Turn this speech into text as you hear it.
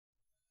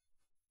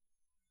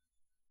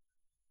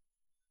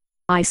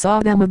I saw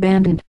them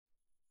abandoned.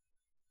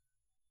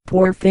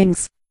 Poor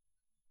things.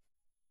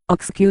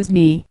 Excuse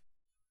me.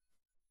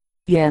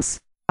 Yes,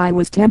 I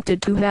was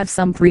tempted to have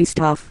some free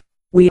stuff.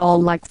 We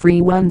all like free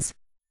ones.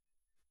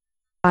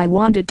 I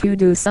wanted to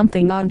do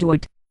something onto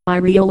it. I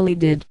really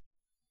did.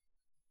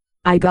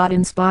 I got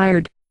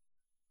inspired.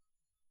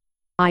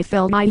 I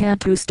felt I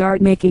had to start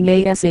making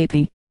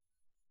ASAP.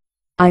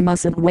 I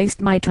mustn't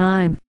waste my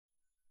time.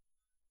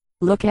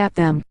 Look at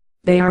them.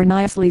 They are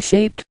nicely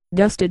shaped,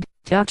 dusted,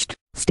 touched,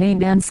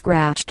 stained and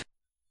scratched.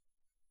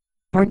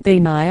 Aren't they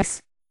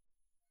nice?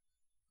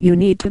 You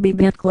need to be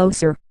bent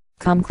closer.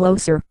 Come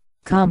closer.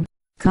 Come,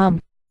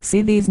 come.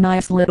 See these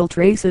nice little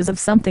traces of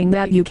something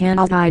that you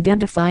cannot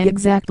identify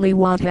exactly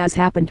what has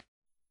happened.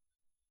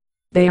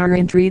 They are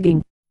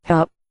intriguing.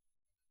 Hup.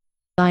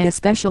 I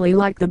especially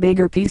like the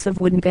bigger piece of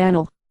wooden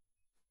panel.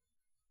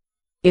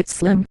 It's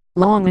slim,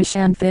 longish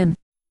and thin.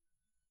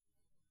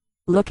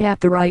 Look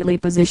at the rightly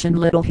positioned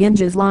little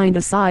hinges lined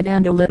aside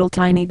and a little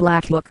tiny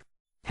black hook,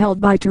 held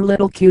by two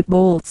little cute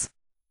bolts.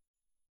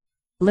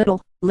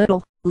 Little,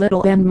 little,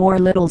 little and more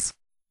littles.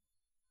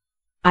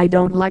 I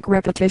don't like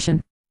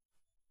repetition,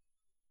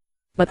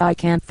 but I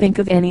can't think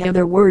of any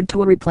other word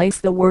to replace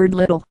the word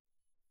little.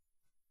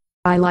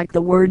 I like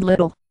the word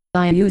little.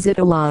 I use it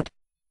a lot.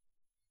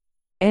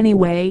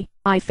 Anyway,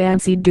 I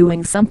fancied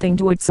doing something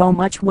to it so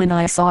much when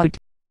I saw it.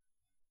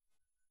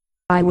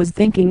 I was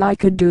thinking I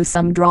could do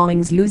some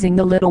drawings using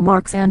the little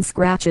marks and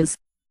scratches.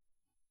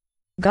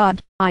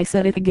 God, I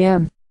said it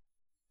again.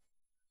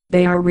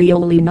 They are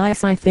really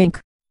nice, I think.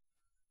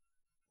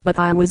 But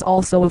I was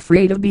also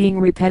afraid of being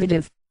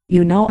repetitive.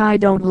 You know I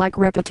don't like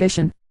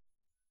repetition.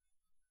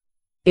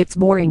 It's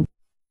boring.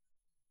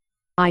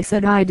 I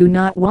said I do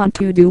not want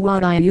to do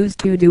what I used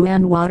to do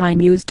and what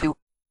I'm used to.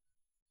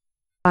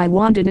 I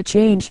wanted a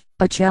change,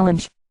 a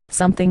challenge,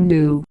 something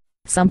new,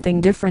 something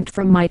different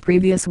from my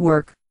previous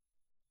work.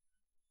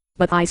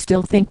 But I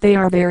still think they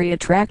are very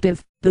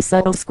attractive, the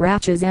subtle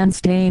scratches and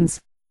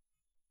stains.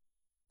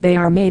 They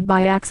are made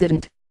by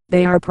accident.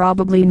 They are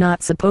probably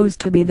not supposed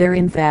to be there.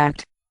 In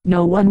fact,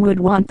 no one would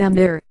want them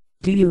there,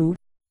 do you?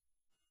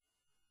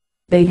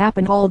 They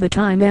happen all the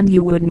time and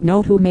you wouldn't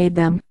know who made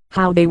them,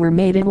 how they were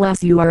made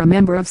unless you are a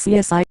member of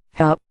CSI.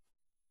 Hup.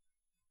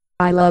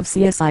 I love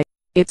CSI.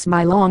 It's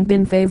my long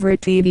been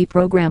favorite TV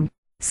program.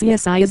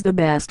 CSI is the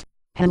best.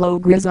 Hello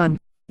Grissom.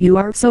 You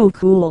are so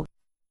cool.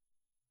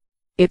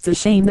 It's a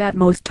shame that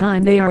most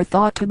time they are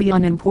thought to be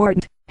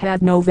unimportant,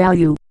 had no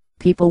value.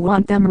 People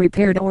want them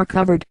repaired or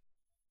covered.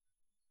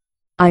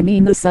 I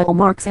mean the subtle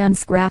marks and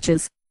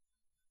scratches.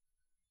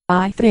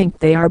 I think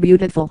they are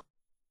beautiful.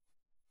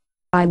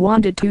 I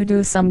wanted to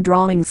do some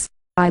drawings.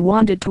 I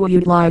wanted to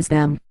utilize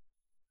them.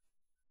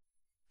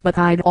 But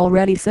I'd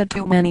already said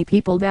to many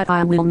people that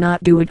I will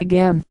not do it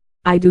again.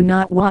 I do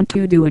not want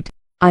to do it.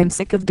 I'm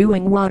sick of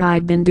doing what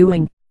I've been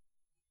doing.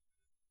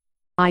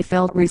 I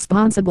felt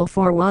responsible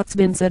for what's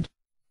been said.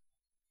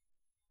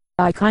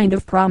 I kind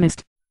of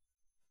promised.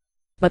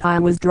 But I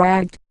was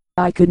dragged.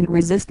 I couldn't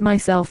resist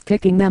myself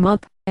picking them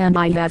up, and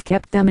I have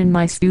kept them in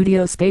my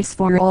studio space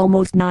for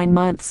almost 9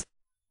 months.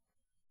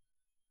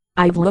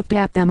 I've looked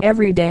at them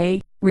every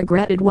day,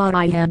 regretted what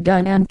I had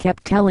done and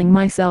kept telling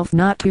myself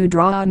not to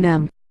draw on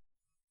them.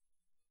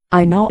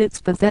 I know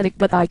it's pathetic,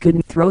 but I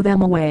couldn't throw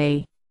them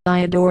away. I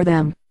adore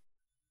them.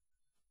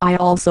 I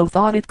also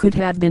thought it could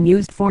have been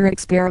used for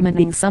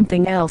experimenting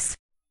something else.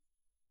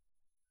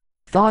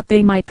 Thought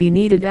they might be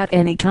needed at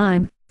any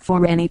time,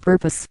 for any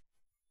purpose.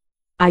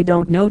 I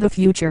don't know the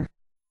future.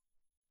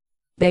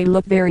 They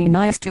look very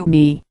nice to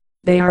me.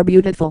 They are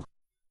beautiful.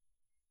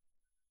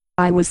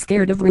 I was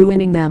scared of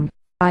ruining them.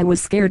 I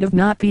was scared of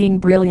not being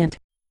brilliant.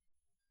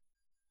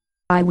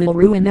 I will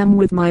ruin them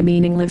with my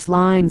meaningless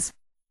lines.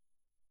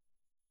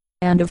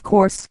 And of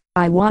course,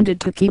 I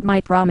wanted to keep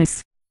my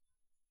promise.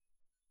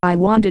 I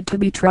wanted to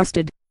be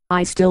trusted.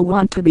 I still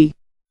want to be.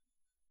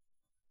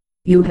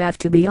 You have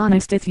to be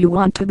honest if you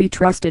want to be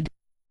trusted.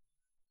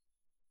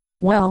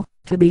 Well,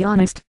 to be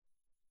honest,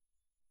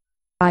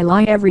 I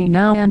lie every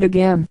now and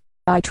again.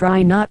 I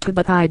try not to,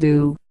 but I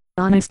do,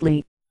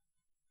 honestly.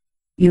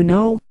 You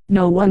know,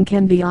 no one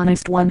can be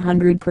honest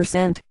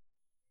 100%.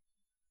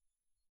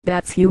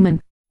 That's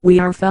human. We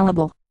are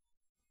fallible.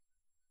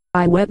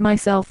 I wet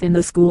myself in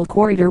the school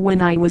corridor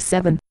when I was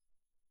 7.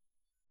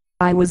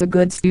 I was a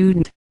good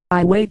student.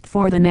 I waited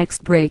for the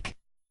next break.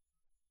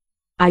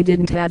 I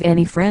didn't have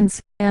any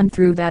friends, and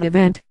through that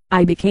event,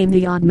 I became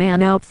the odd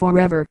man out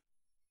forever.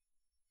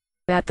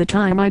 At the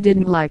time I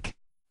didn't like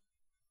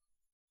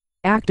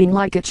acting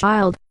like a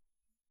child,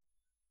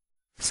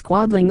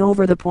 squabbling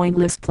over the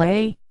pointless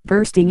play,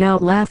 bursting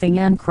out laughing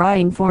and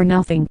crying for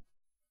nothing.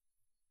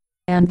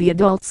 And the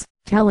adults,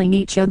 telling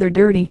each other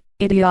dirty,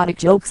 idiotic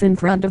jokes in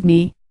front of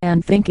me,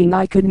 and thinking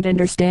I couldn't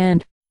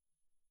understand.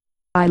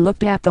 I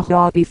looked at the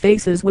haughty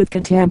faces with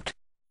contempt.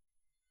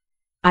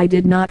 I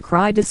did not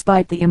cry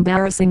despite the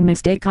embarrassing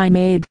mistake I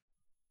made.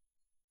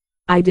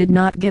 I did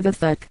not give a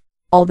fuck,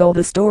 although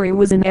the story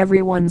was in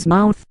everyone's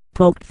mouth,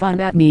 poked fun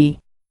at me.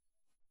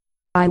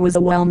 I was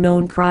a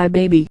well-known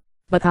crybaby,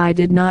 but I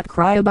did not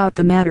cry about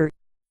the matter.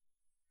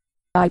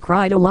 I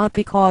cried a lot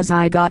because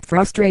I got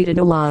frustrated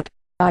a lot.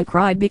 I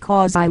cried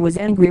because I was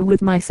angry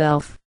with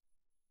myself.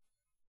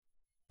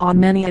 On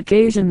many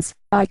occasions,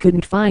 I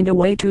couldn't find a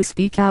way to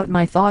speak out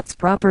my thoughts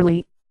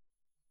properly.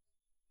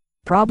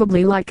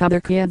 Probably like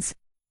other kids.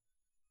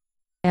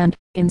 And,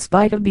 in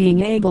spite of being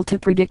able to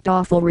predict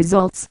awful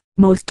results,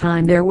 most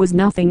time there was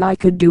nothing I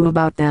could do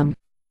about them.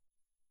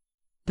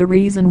 The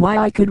reason why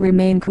I could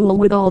remain cool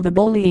with all the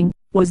bullying,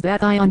 was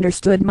that I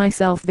understood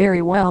myself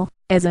very well,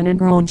 as an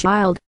ingrown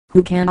child,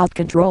 who cannot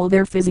control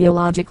their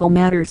physiological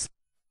matters.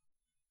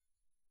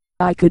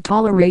 I could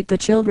tolerate the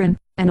children,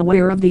 and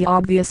aware of the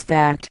obvious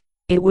fact.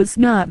 It was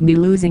not me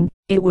losing,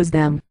 it was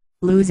them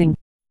losing.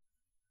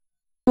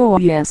 Oh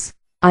yes,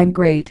 I'm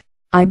great.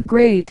 I'm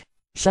great.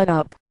 Shut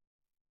up.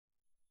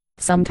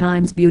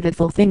 Sometimes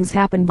beautiful things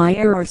happen by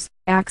errors,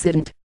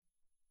 accident.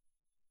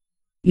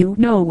 You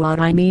know what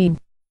I mean.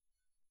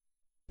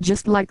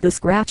 Just like the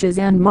scratches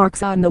and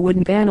marks on the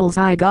wooden panels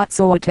I got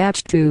so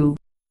attached to.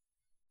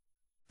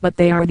 But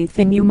they are the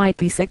thing you might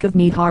be sick of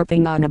me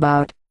harping on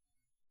about.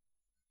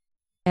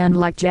 And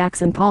like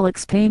Jackson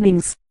Pollock's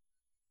paintings.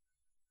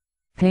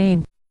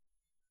 Pain.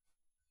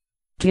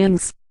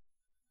 Kings.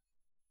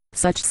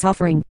 Such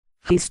suffering.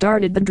 He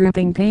started the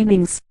dripping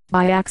paintings,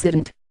 by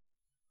accident.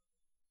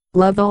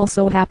 Love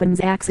also happens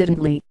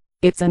accidentally.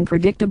 It's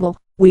unpredictable,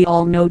 we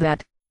all know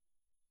that.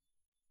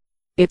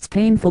 It's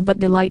painful but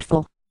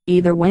delightful.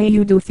 Either way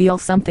you do feel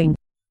something.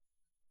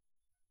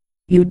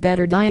 You'd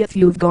better die if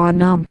you've gone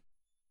numb.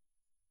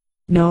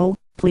 No,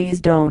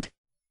 please don't.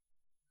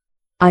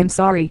 I'm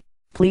sorry,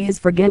 please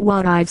forget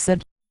what I've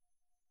said.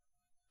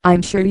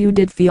 I'm sure you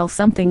did feel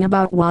something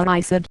about what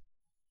I said.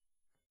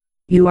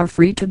 You are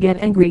free to get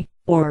angry,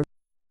 or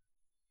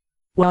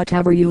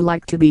whatever you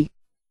like to be.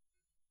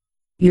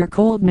 Your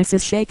coldness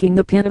is shaking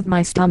the pit of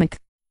my stomach.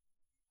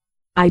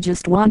 I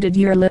just wanted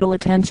your little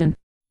attention.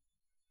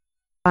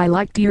 I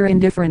liked your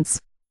indifference.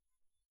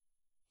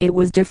 It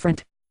was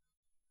different.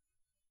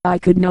 I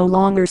could no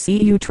longer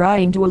see you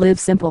trying to live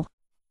simple.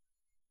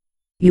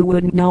 You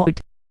wouldn't know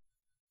it.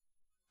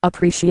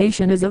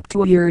 Appreciation is up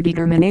to your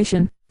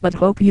determination, but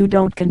hope you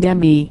don't condemn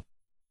me.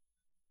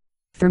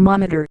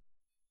 Thermometer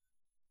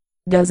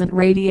doesn't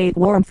radiate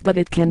warmth, but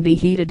it can be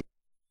heated.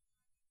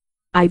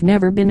 I've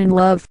never been in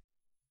love.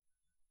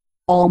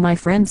 All my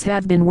friends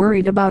have been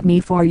worried about me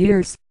for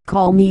years,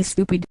 call me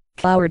stupid,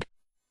 coward.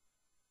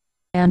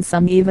 And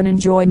some even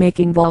enjoy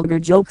making vulgar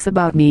jokes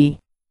about me.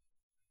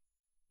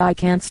 I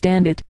can't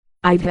stand it.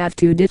 I'd have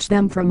to ditch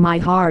them from my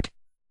heart.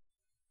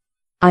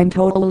 I'm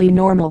totally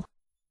normal.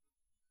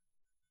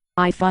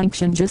 I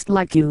function just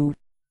like you.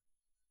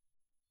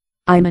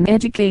 I'm an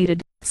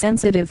educated,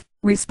 sensitive,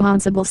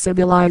 responsible,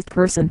 civilized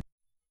person.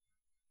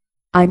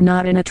 I'm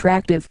not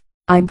unattractive.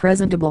 I'm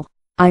presentable.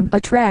 I'm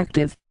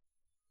attractive.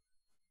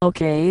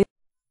 Okay.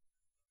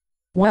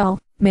 Well,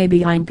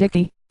 maybe I'm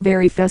picky,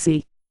 very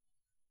fussy.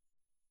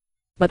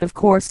 But of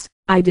course,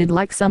 I did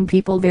like some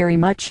people very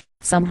much,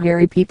 some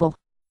hairy people.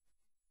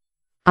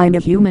 I'm a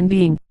human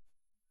being.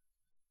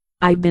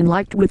 I've been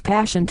liked with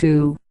passion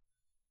too.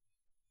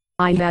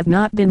 I have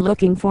not been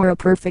looking for a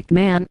perfect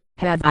man,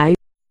 have I?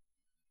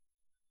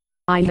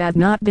 I have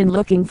not been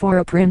looking for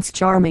a Prince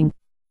Charming.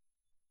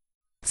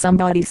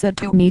 Somebody said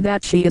to me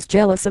that she is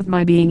jealous of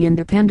my being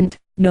independent,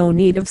 no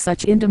need of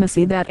such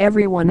intimacy, that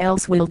everyone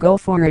else will go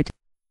for it.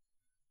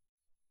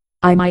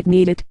 I might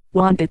need it,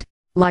 want it,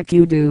 like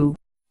you do.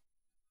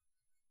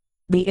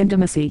 The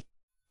intimacy.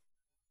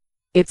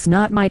 It's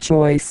not my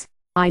choice.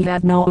 I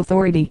have no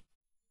authority.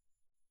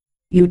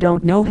 You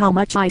don't know how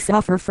much I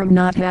suffer from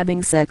not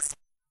having sex.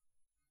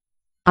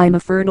 I'm a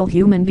fertile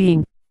human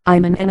being.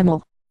 I'm an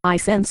animal. I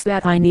sense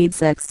that I need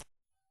sex.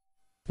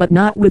 But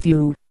not with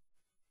you.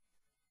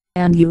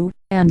 And you,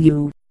 and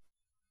you.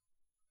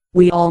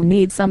 We all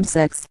need some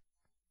sex.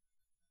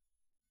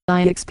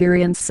 I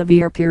experience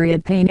severe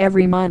period pain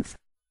every month.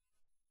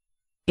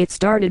 It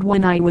started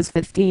when I was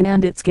 15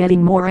 and it's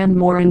getting more and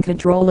more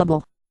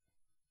uncontrollable.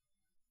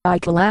 I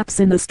collapse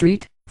in the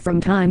street,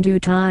 from time to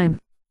time.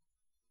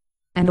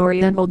 An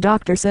Oriental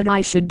doctor said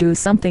I should do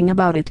something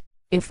about it,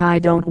 if I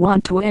don't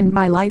want to end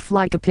my life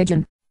like a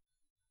pigeon.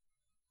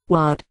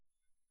 What?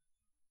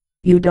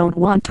 You don't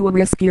want to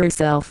risk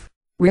yourself,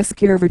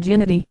 risk your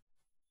virginity?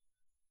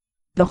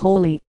 The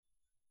holy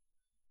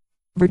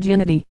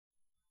virginity.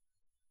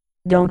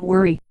 Don't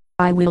worry,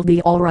 I will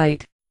be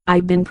alright.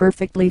 I've been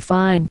perfectly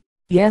fine.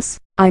 Yes,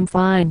 I'm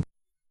fine.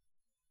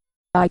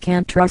 I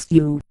can't trust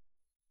you.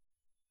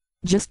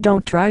 Just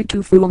don't try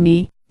to fool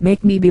me,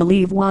 make me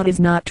believe what is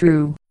not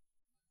true.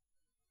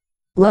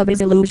 Love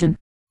is illusion.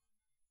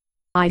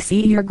 I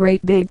see your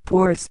great big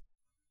pores.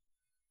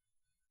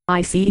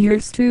 I see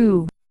yours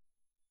too.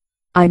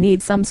 I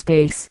need some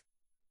space.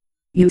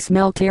 You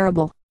smell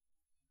terrible.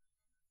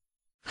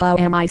 How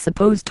am I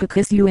supposed to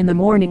kiss you in the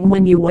morning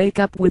when you wake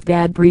up with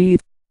bad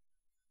breath?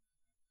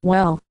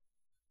 Well,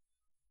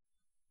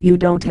 you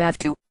don't have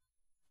to.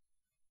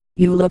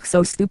 You look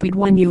so stupid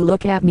when you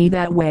look at me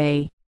that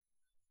way.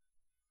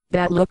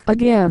 That look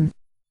again.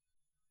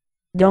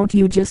 Don't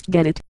you just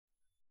get it?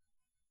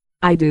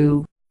 I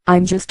do.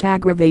 I'm just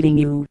aggravating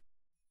you.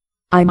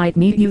 I might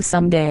meet you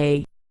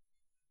someday.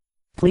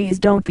 Please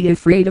don't be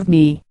afraid of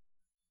me.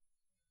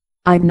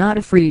 I'm not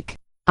a freak.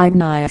 I'm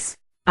nice.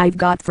 I've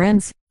got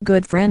friends,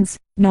 good friends,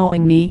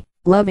 knowing me,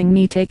 loving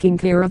me, taking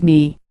care of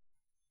me.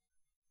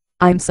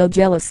 I'm so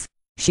jealous.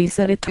 She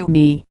said it to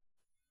me.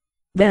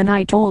 Then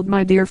I told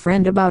my dear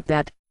friend about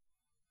that.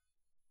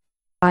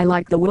 I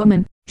like the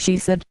woman, she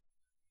said.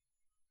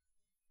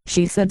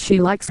 She said she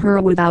likes her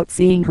without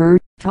seeing her,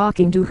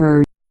 talking to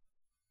her.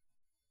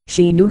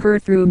 She knew her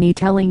through me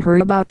telling her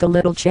about the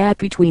little chat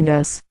between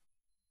us.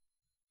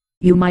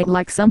 You might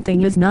like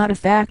something is not a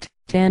fact,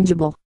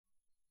 tangible.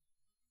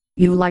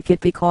 You like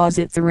it because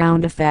it's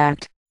around a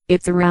fact.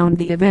 It's around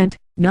the event,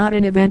 not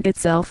an event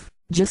itself,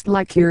 just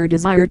like your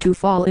desire to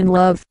fall in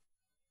love.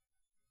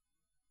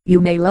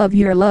 You may love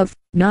your love,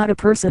 not a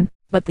person,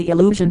 but the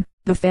illusion,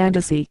 the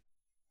fantasy.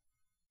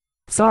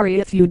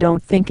 Sorry if you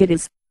don't think it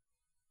is.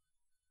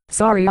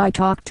 Sorry I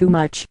talked too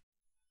much.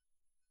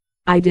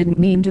 I didn't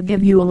mean to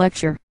give you a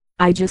lecture.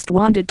 I just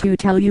wanted to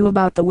tell you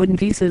about the wooden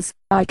pieces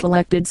I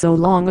collected so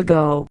long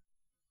ago.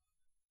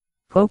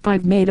 Hope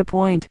I've made a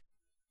point.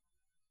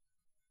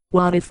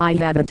 What if I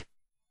haven't?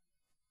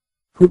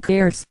 Who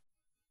cares?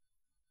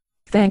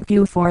 Thank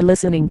you for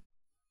listening.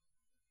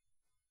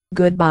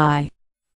 Goodbye.